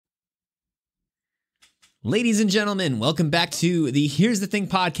Ladies and gentlemen, welcome back to the Here's the Thing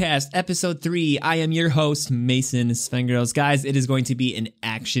podcast, episode 3. I am your host, Mason Svengeros. Guys, it is going to be an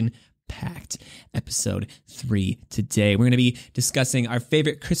action-packed episode 3 today. We're going to be discussing our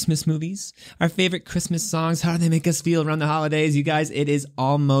favorite Christmas movies, our favorite Christmas songs, how do they make us feel around the holidays. You guys, it is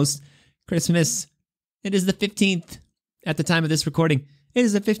almost Christmas. It is the 15th at the time of this recording. It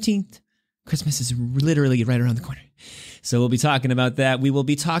is the 15th. Christmas is literally right around the corner. So we'll be talking about that. We will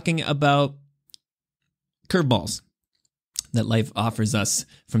be talking about curveballs that life offers us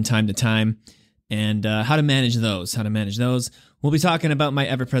from time to time and how to manage those. We'll be talking about my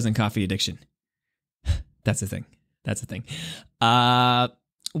ever-present coffee addiction. That's the thing.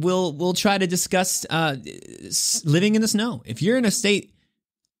 We'll try to discuss living in the snow. If you're in a state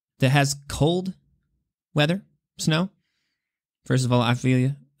that has cold weather, snow, first of all, I feel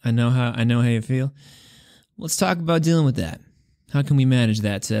you. I know how you feel. Let's talk about dealing with that. How can we manage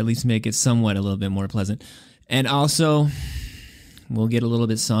that to at least make it somewhat a little bit more pleasant? And also, we'll get a little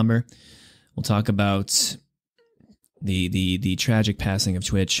bit somber. We'll talk about the tragic passing of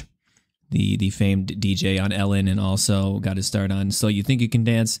Twitch, the famed DJ on Ellen, and also got his start on So You Think You Can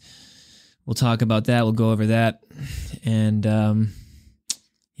Dance. We'll talk about that. We'll go over that. And,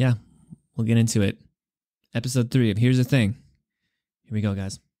 yeah, we'll get into it. Episode 3 of Here's the Thing. Here we go,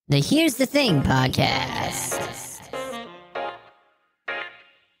 guys. The Here's the Thing podcast.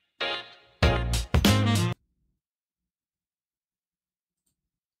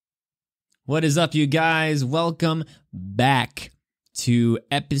 What is up, you guys? Welcome back to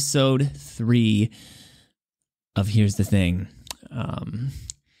episode 3 of Here's the Thing.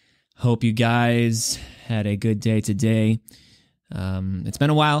 Hope you guys had a good day today. It's been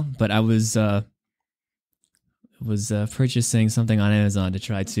a while, but I was purchasing something on Amazon to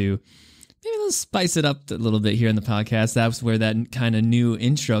try to maybe let's spice it up a little bit here in the podcast. That's where that kind of new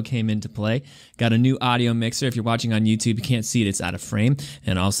intro came into play. Got a new audio mixer. If you're watching on YouTube, you can't see it. It's out of frame.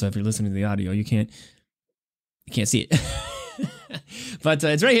 And also, if you're listening to the audio, you can't see it. But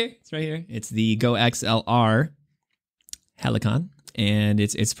it's right here. It's the Go XLR Helicon, and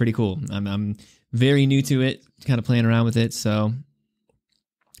it's pretty cool. I'm very new to it, kind of playing around with it. So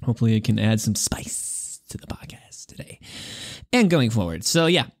hopefully, it can add some spice to the podcast today and going forward. So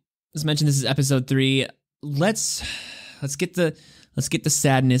yeah. As mentioned, this is episode 3. Let's get the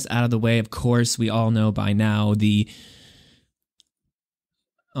sadness out of the way. Of course, we all know by now the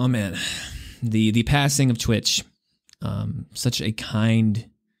passing of Twitch. Such a kind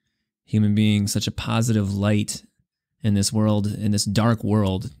human being, such a positive light in this world, in this dark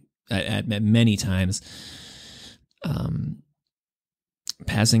world at many times.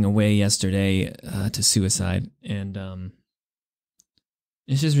 Passing away yesterday to suicide, and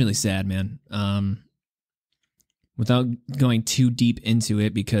it's just really sad, man. Without going too deep into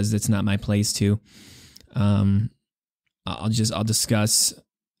it, because it's not my place to, I'll discuss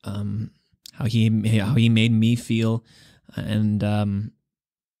how he made me feel, and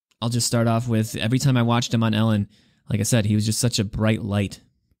I'll just start off with every time I watched him on Ellen. Like I said, he was just such a bright light,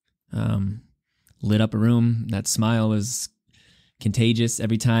 lit up a room. That smile was contagious.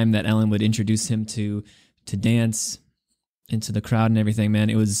 Every time that Ellen would introduce him to dance into the crowd and everything, man,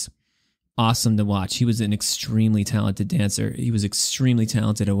 it was awesome to watch. He was an extremely talented dancer. He was extremely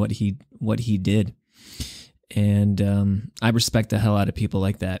talented at what he did, and I respect the hell out of people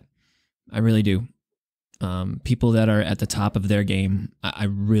like that. I really do. People that are at the top of their game, I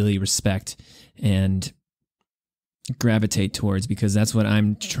really respect and gravitate towards, because that's what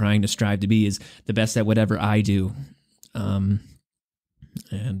I'm trying to strive to be, is the best at whatever I do. Man,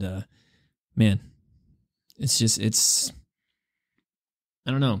 it's I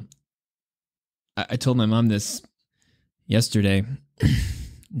don't know. I told my mom this yesterday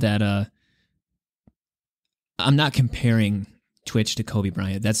that I'm not comparing Twitch to Kobe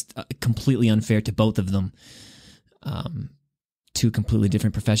Bryant. That's completely unfair to both of them. Two completely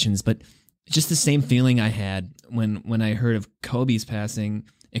different professions, but just the same feeling I had when I heard of Kobe's passing.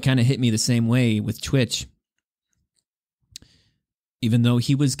 It kind of hit me the same way with Twitch. Even though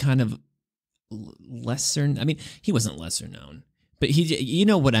he was kind of lesser, I mean, he wasn't lesser known. But you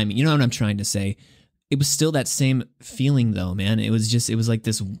know what I mean. You know what I'm trying to say. It was still that same feeling, though, man. It was like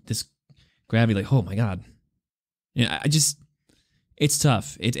this gravity, like, oh my God. Yeah, it's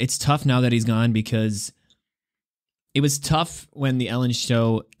tough. It's tough now that he's gone, because it was tough when the Ellen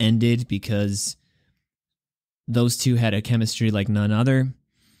show ended, because those two had a chemistry like none other.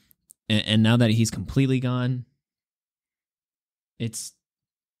 And now that he's completely gone, it's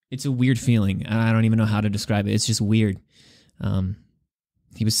a weird feeling. I don't even know how to describe it. It's just weird.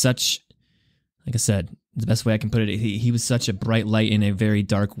 He was such, like I said, the best way I can put it, he was such a bright light in a very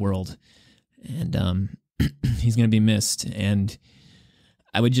dark world. And he's going to be missed. And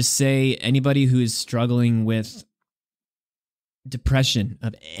I would just say anybody who is struggling with depression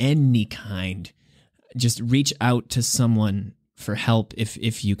of any kind, just reach out to someone for help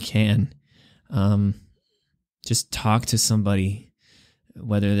if you can. Just talk to somebody,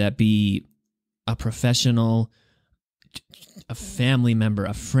 whether that be a professional, a family member,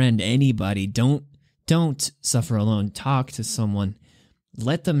 a friend, anybody. Don't suffer alone. Talk to someone.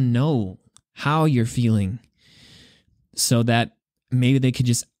 Let them know how you're feeling so that maybe they could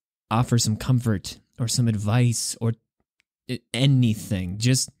just offer some comfort or some advice or anything.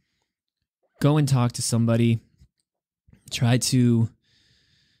 Just go and talk to somebody. Try to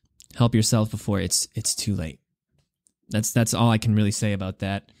help yourself before it's too late. That's all I can really say about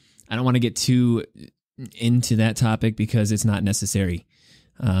that. I don't want to get too into that topic because it's not necessary.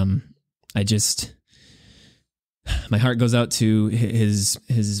 My heart goes out to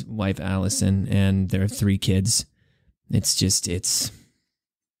his wife Allison and their 3 kids. It's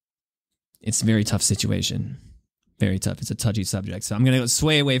a very tough situation. Very tough. It's a touchy subject. So I'm going to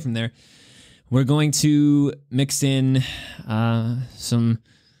sway away from there. We're going to mix in some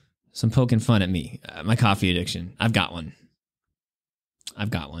poking fun at me. My coffee addiction. I've got one. I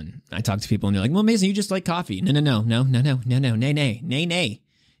talk to people and they're like, well, Mason, you just like coffee. No. Nay.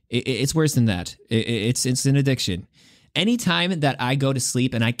 It's worse than that. It's an addiction. Anytime that I go to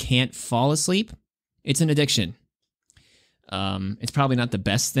sleep and I can't fall asleep, it's an addiction. It's probably not the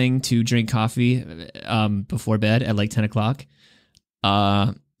best thing to drink coffee before bed at like 10 o'clock.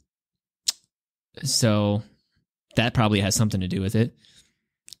 So that probably has something to do with it.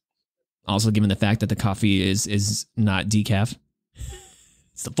 Also, given the fact that the coffee is not decaf.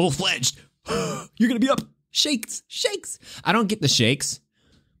 It's the full-fledged. You're going to be up. Shakes. I don't get the shakes.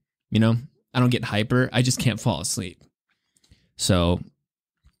 I don't get hyper. I just can't fall asleep. So,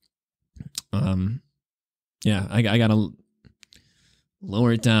 yeah, I got to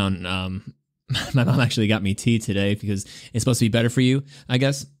lower it down. My mom actually got me tea today because it's supposed to be better for you, I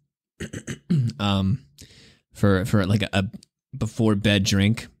guess. For like a before bed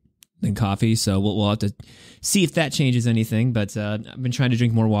drink than coffee. So we'll have to see if that changes anything. But I've been trying to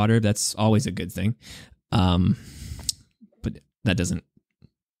drink more water. That's always a good thing. But that doesn't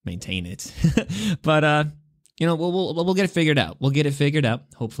maintain it. But we'll get it figured out. We'll get it figured out.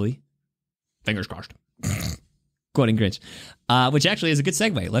 Hopefully, fingers crossed. Quoting Grinch, which actually is a good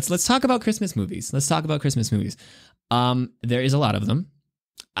segue. Let's talk about Christmas movies. There is a lot of them.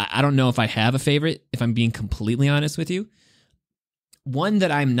 I don't know if I have a favorite, if I'm being completely honest with you. One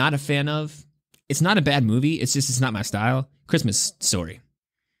that I'm not a fan of, it's not a bad movie, it's not my style. Christmas Story.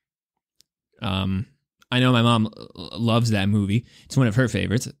 I know my mom loves that movie. It's one of her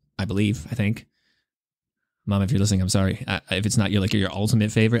favorites, I think. Mom, if you're listening, I'm sorry. If it's not your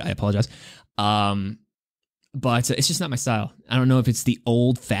ultimate favorite, I apologize. But it's just not my style. I don't know if it's the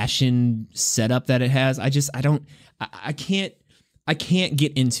old-fashioned setup that it has. I can't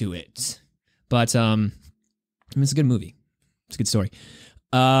get into it. But it's a good movie. It's a good story.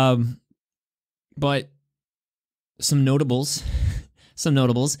 But some notables,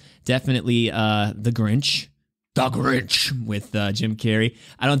 definitely The Grinch with Jim Carrey.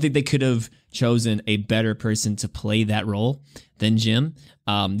 I don't think they could have chosen a better person to play that role than Jim.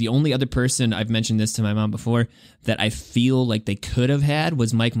 The only other person, I've mentioned this to my mom before, that I feel like they could have had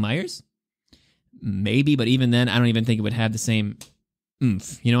was Mike Myers. Maybe, but even then, I don't even think it would have the same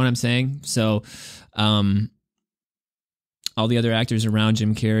oomph. You know what I'm saying? So, all the other actors around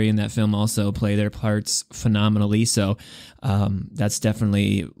Jim Carrey in that film also play their parts phenomenally. So, that's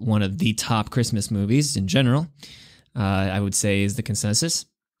definitely one of the top Christmas movies in general. I would say is the consensus.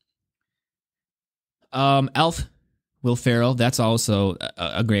 Elf, Will Ferrell, that's also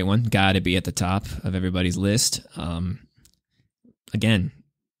a great one. Got to be at the top of everybody's list. Again,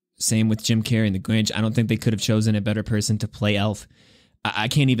 same with Jim Carrey and The Grinch. I don't think they could have chosen a better person to play Elf. I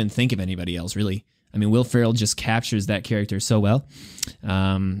can't even think of anybody else, really. I mean, Will Ferrell just captures that character so well.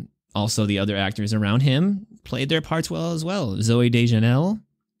 Also, the other actors around him played their parts well as well. Zooey Deschanel.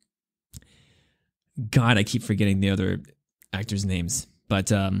 God, I keep forgetting the other actors' names. But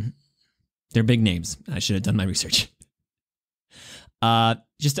they're big names. I should have done my research.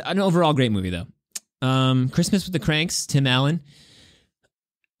 Just an overall great movie, though. Christmas with the Cranks, Tim Allen.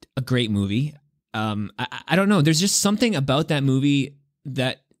 A great movie. I don't know. There's just something about that movie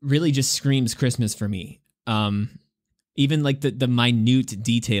that really just screams Christmas for me. Even like the minute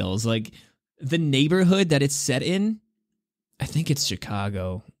details, like the neighborhood that it's set in. I think it's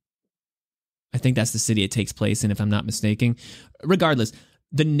Chicago. I think that's the city it takes place in, if I'm not mistaken. Regardless,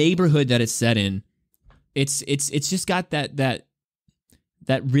 the neighborhood that it's set in, it's just got that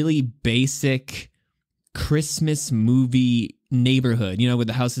really basic Christmas movie neighborhood, you know, where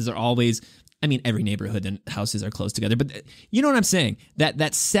the houses are always, I mean, every neighborhood and houses are close together, but you know what I'm saying?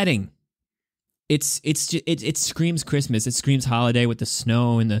 That setting, it screams Christmas. It screams holiday with the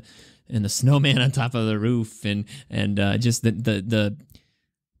snow and the snowman on top of the roof and just the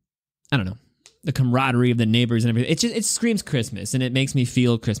I don't know, the camaraderie of the neighbors and everything. It screams Christmas, and it makes me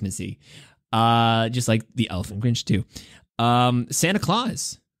feel Christmassy. Just like the Elf and Grinch too. Santa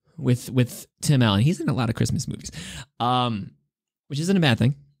Claus with Tim Allen. He's in a lot of Christmas movies, which isn't a bad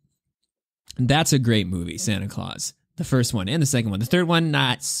thing. That's a great movie, Santa Claus. The first one and the second one. The third one,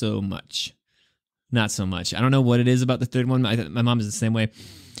 not so much. Not so much. I don't know what it is about the third one. My mom is the same way.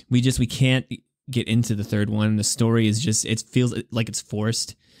 We can't get into the third one. The story is just, it feels like it's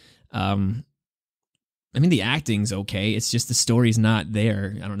forced. I mean, the acting's okay. It's just the story's not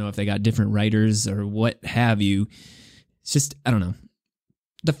there. I don't know if they got different writers or what have you. It's just, I don't know.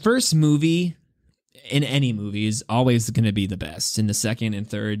 The first movie in any movie is always going to be the best. And the second and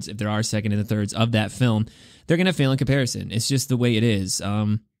thirds, if there are second and thirds of that film, they're going to fail in comparison. It's just the way it is.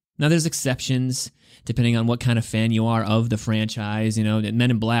 Now, there's exceptions depending on what kind of fan you are of the franchise. You know,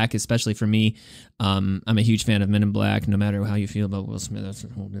 Men in Black, especially for me, I'm a huge fan of Men in Black, no matter how you feel about Will Smith. That's a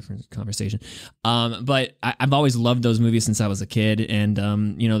whole different conversation. But I've always loved those movies since I was a kid.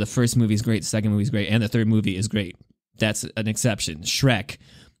 And, you know, the first movie is great, the second movie is great, and the third movie is great. That's an exception. Shrek,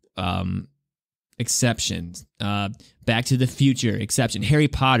 exception. Back to the Future, exception. Harry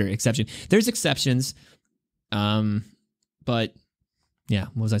Potter, exception. There's exceptions. But yeah,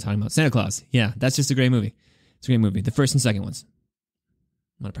 what was I talking about? Santa Claus. Yeah, that's just a great movie. It's a great movie. The first and second ones.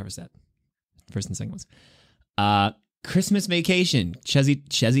 I want to preface that. First and second ones. Christmas Vacation. Chevy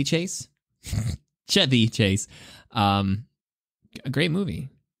Chase. Chevy Chase. A great movie.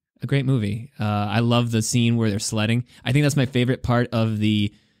 A great movie. I love the scene where they're sledding. I think that's my favorite part of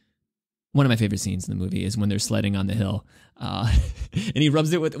one of my favorite scenes in the movie is when they're sledding on the hill. And he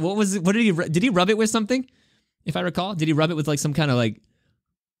rubs it with, did he rub it with something? If I recall, did he rub it with like some kind of like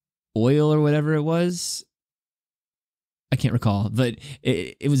oil or whatever it was? I can't recall, but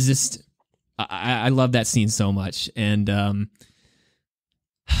it was just, I love that scene so much. And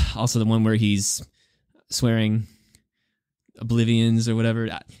also the one where he's swearing oblivions or whatever.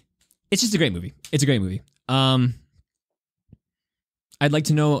 It's just a great movie. It's a great movie. I'd like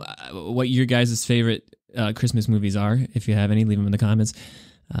to know what your guys' favorite Christmas movies are. If you have any, leave them in the comments.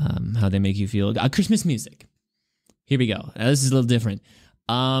 How they make you feel. Christmas music. Here we go. This is a little different.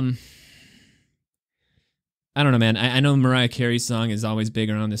 I don't know, man. I know Mariah Carey's song is always big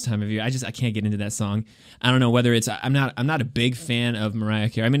around this time of year. I can't get into that song. I don't know whether it's. I'm not a big fan of Mariah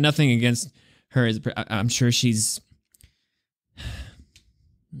Carey. I mean, nothing against her. I'm sure she's.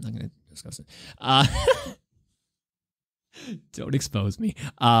 I'm not gonna discuss it. Don't expose me.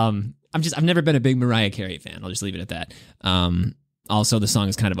 I've never been a big Mariah Carey fan. I'll just leave it at that. Also, the song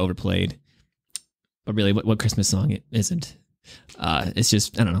is kind of overplayed. But really, what Christmas song it isn't? It's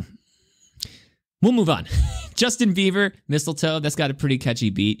just, I don't know. We'll move on. Justin Bieber, Mistletoe. That's got a pretty catchy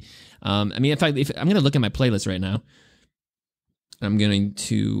beat. I mean, if I'm going to look at my playlist right now, I'm going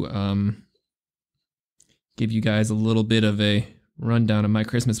to give you guys a little bit of a rundown of my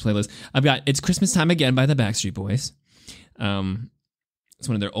Christmas playlist. I've got It's Christmas Time Again by the Backstreet Boys. It's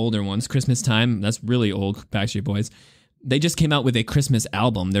one of their older ones. Christmas Time, that's really old Backstreet Boys. They just came out with a Christmas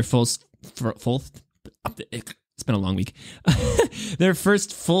album. Their full it's been a long week. Their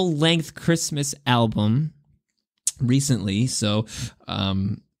first full-length Christmas album recently, so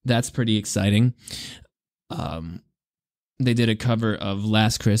that's pretty exciting. They did a cover of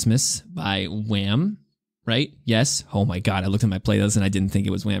Last Christmas by Wham, right? Yes. Oh my God, I looked at my playlist and I didn't think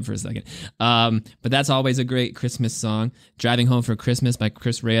it was Wham for a second. But that's always a great Christmas song. Driving Home for Christmas by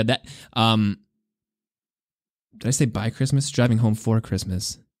Chris Rea. That did I say by Christmas? Driving Home for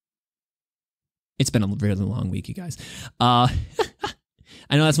Christmas. It's been a really long week, you guys. I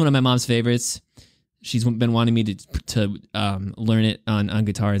know that's one of my mom's favorites. She's been wanting me to learn it on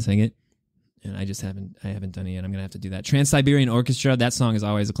guitar and sing it, and I haven't done it yet. I'm gonna have to do that. Trans-Siberian Orchestra. That song is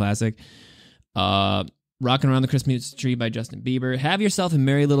always a classic. Rockin' Around the Christmas Tree by Justin Bieber. Have Yourself a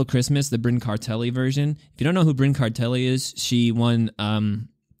Merry Little Christmas, the Bryn Cartelli version. If you don't know who Bryn Cartelli is, she won.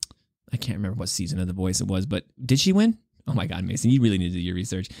 I can't remember what season of The Voice it was, but did she win? Oh my God, Mason, you really need to do your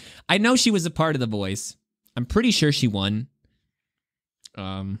research. I know she was a part of The Voice. I'm pretty sure she won. I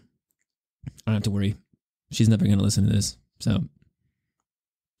don't have to worry. She's never going to listen to this. So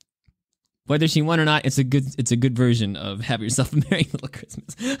whether she won or not, it's a good version of Have Yourself a Merry Little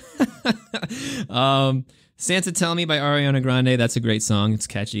Christmas. Santa Tell Me by Ariana Grande. That's a great song. It's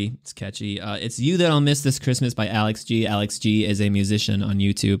catchy. It's You That I'll Miss This Christmas by Alex G. Alex G is a musician on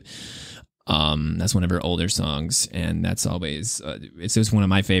YouTube. That's one of her older songs, and that's always it's just one of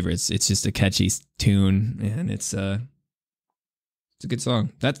my favorites. It's just a catchy tune, and it's a good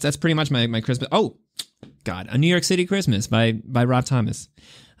song. That's pretty much my Christmas. Oh God, A New York City Christmas by Rob Thomas,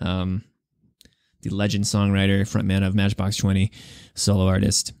 the legend songwriter, frontman of Matchbox 20, solo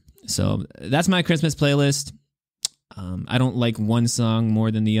artist. So that's my Christmas playlist. I don't like one song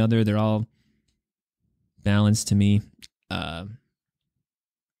more than the other. They're all balanced to me.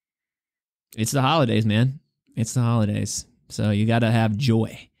 It's the holidays, man. It's the holidays. So you got to have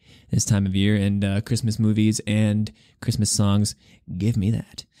joy this time of year, and Christmas movies and Christmas songs give me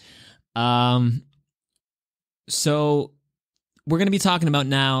that. So we're going to be talking about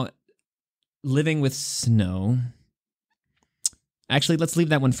now living with snow. Actually, let's leave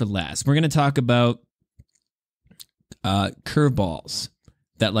that one for last. We're going to talk about curveballs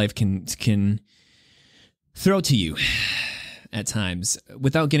that life can throw to you at times.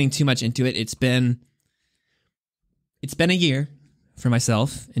 Without getting too much into it, it's been a year for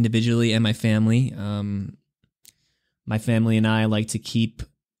myself individually and my family. My family and I like to keep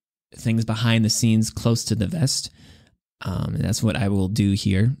things behind the scenes close to the vest, and that's what I will do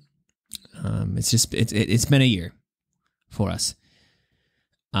here. It's been a year for us,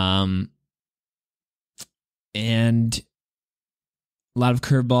 and a lot of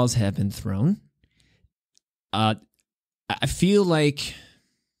curveballs have been thrown. I feel like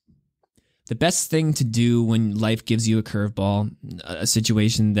the best thing to do when life gives you a curveball, a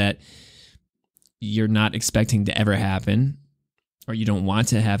situation that you're not expecting to ever happen, or you don't want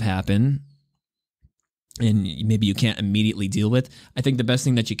to have happen, and maybe you can't immediately deal with, I think the best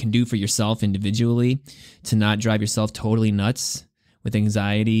thing that you can do for yourself individually to not drive yourself totally nuts with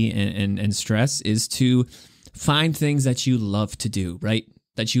anxiety and stress is to find things that you love to do, right?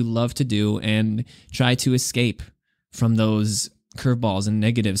 That you love to do, and try to escape from those curveballs and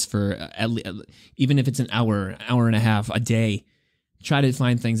negatives for even if it's an hour and a half a day. Try to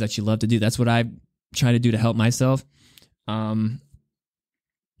find things that you love to do. That's what I try to do to help myself.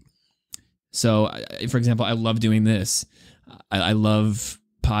 So, for example, I love doing this. I love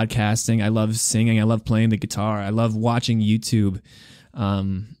podcasting. I love singing. I love playing the guitar. I love watching YouTube. I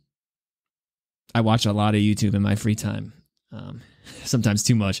watch a lot of YouTube in my free time. Sometimes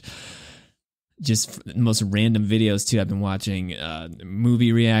too much. Just the most random videos, too. I've been watching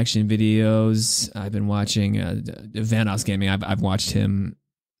movie reaction videos. I've been watching Vanos Gaming. I've watched him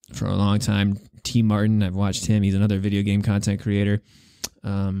for a long time. T. Martin, I've watched him. He's another video game content creator.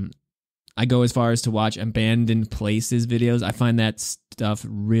 I go as far as to watch Abandoned Places videos. I find that stuff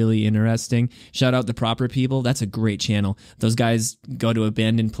really interesting. Shout out The Proper People. That's a great channel. Those guys go to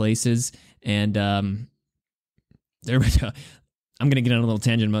abandoned places, and they're... I'm going to get on a little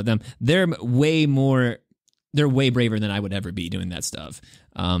tangent about them. They're way braver than I would ever be doing that stuff.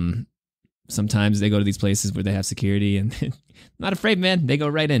 Sometimes they go to these places where they have security, and not afraid, man. They go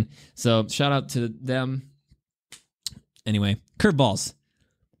right in. So shout out to them. Anyway, curveballs.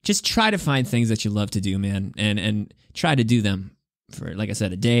 Just try to find things that you love to do, man, and try to do them for, like I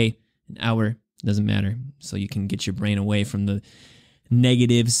said, a day, an hour, doesn't matter. So you can get your brain away from the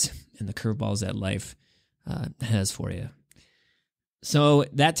negatives and the curveballs that life has for you. So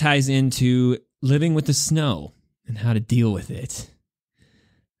that ties into living with the snow and how to deal with it.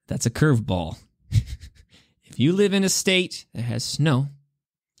 That's a curveball. If you live in a state that has snow,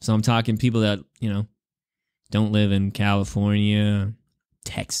 so I'm talking people that, don't live in California,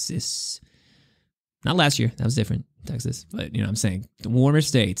 Texas. Not last year, that was different, Texas. But, I'm saying the warmer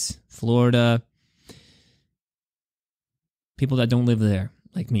states, Florida, people that don't live there,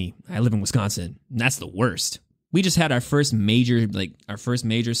 like me. I live in Wisconsin, and that's the worst. We just had our first major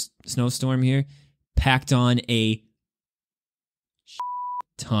snowstorm here, packed on a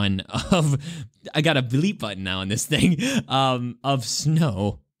ton of, I got a bleep button now on this thing, of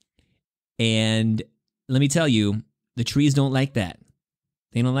snow. And let me tell you, the trees don't like that.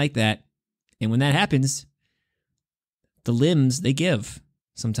 They don't like that. And when that happens, the limbs, they give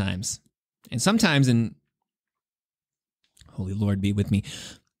sometimes. And sometimes, and Holy Lord be with me,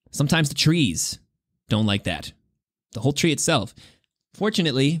 sometimes the trees don't like that. The whole tree itself.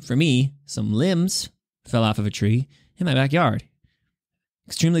 Fortunately for me, some limbs fell off of a tree in my backyard,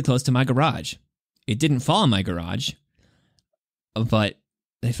 extremely close to my garage. It didn't fall in my garage, but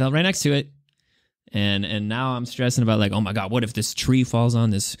they fell right next to it. And now I'm stressing about, like, oh my God, what if this tree falls on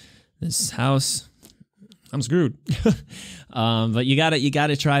this house? I'm screwed. But you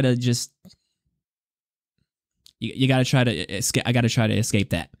gotta try to just, you gotta try to escape. I gotta try to escape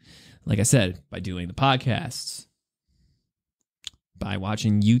that. Like I said, by doing the podcasts, by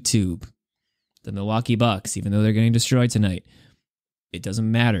watching YouTube, the Milwaukee Bucks, even though they're getting destroyed tonight. It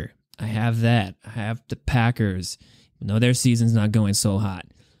doesn't matter. I have that. I have the Packers. No, their season's not going so hot.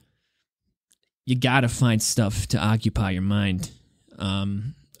 You got to find stuff to occupy your mind.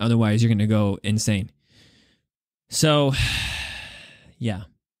 Otherwise, you're going to go insane. So, yeah.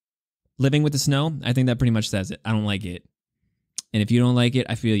 Living with the snow, I think that pretty much says it. I don't like it. And if you don't like it,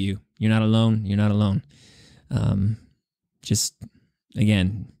 I feel you. You're not alone. You're not alone. Just,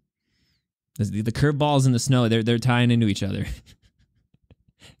 again, the curveballs in the snow, they're tying into each other.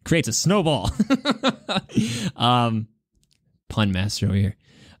 Creates a snowball. Pun master over here.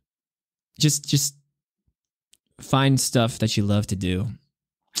 Just find stuff that you love to do,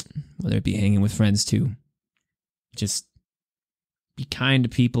 whether it be hanging with friends too. Just be kind to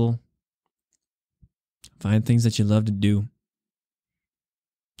people. Find things that you love to do.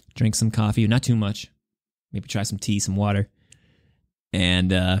 Drink some coffee, not too much. Maybe try some tea, some water. And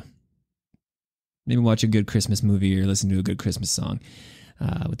maybe watch a good Christmas movie or listen to a good Christmas song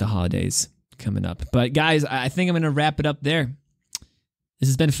with the holidays coming up. But guys, I think I'm going to wrap it up there. This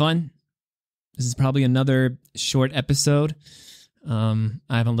has been fun. This is probably another short episode. I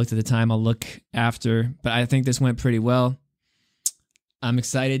haven't looked at the time. I'll look after. But I think this went pretty well. I'm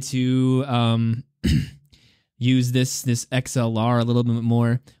excited to use this XLR a little bit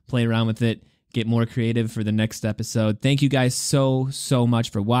more, play around with it, get more creative for the next episode. Thank you guys so much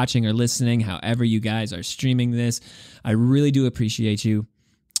for watching or listening, however you guys are streaming this. I really do appreciate you.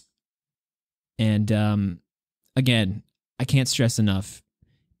 And again, I can't stress enough.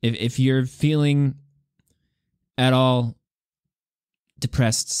 If you're feeling at all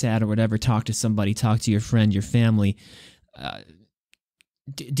depressed, sad, or whatever, talk to somebody, talk to your friend, your family.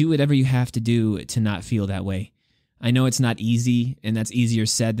 Do whatever you have to do to not feel that way. I know it's not easy, and that's easier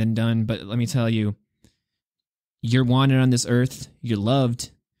said than done, but let me tell you, you're wanted on this earth, you're loved,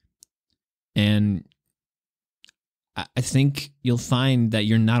 and I think you'll find that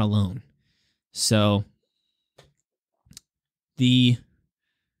you're not alone. So, the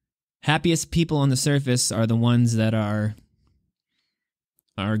happiest people on the surface are the ones that are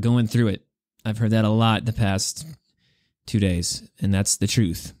going through it. I've heard that a lot the past 2 days, and that's the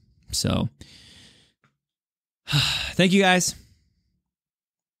truth. So, thank you guys.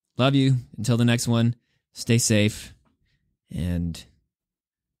 Love you. Until the next one, stay safe, and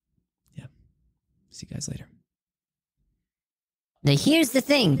yeah, see you guys later. The Here's the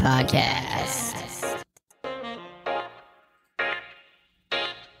Thing podcast.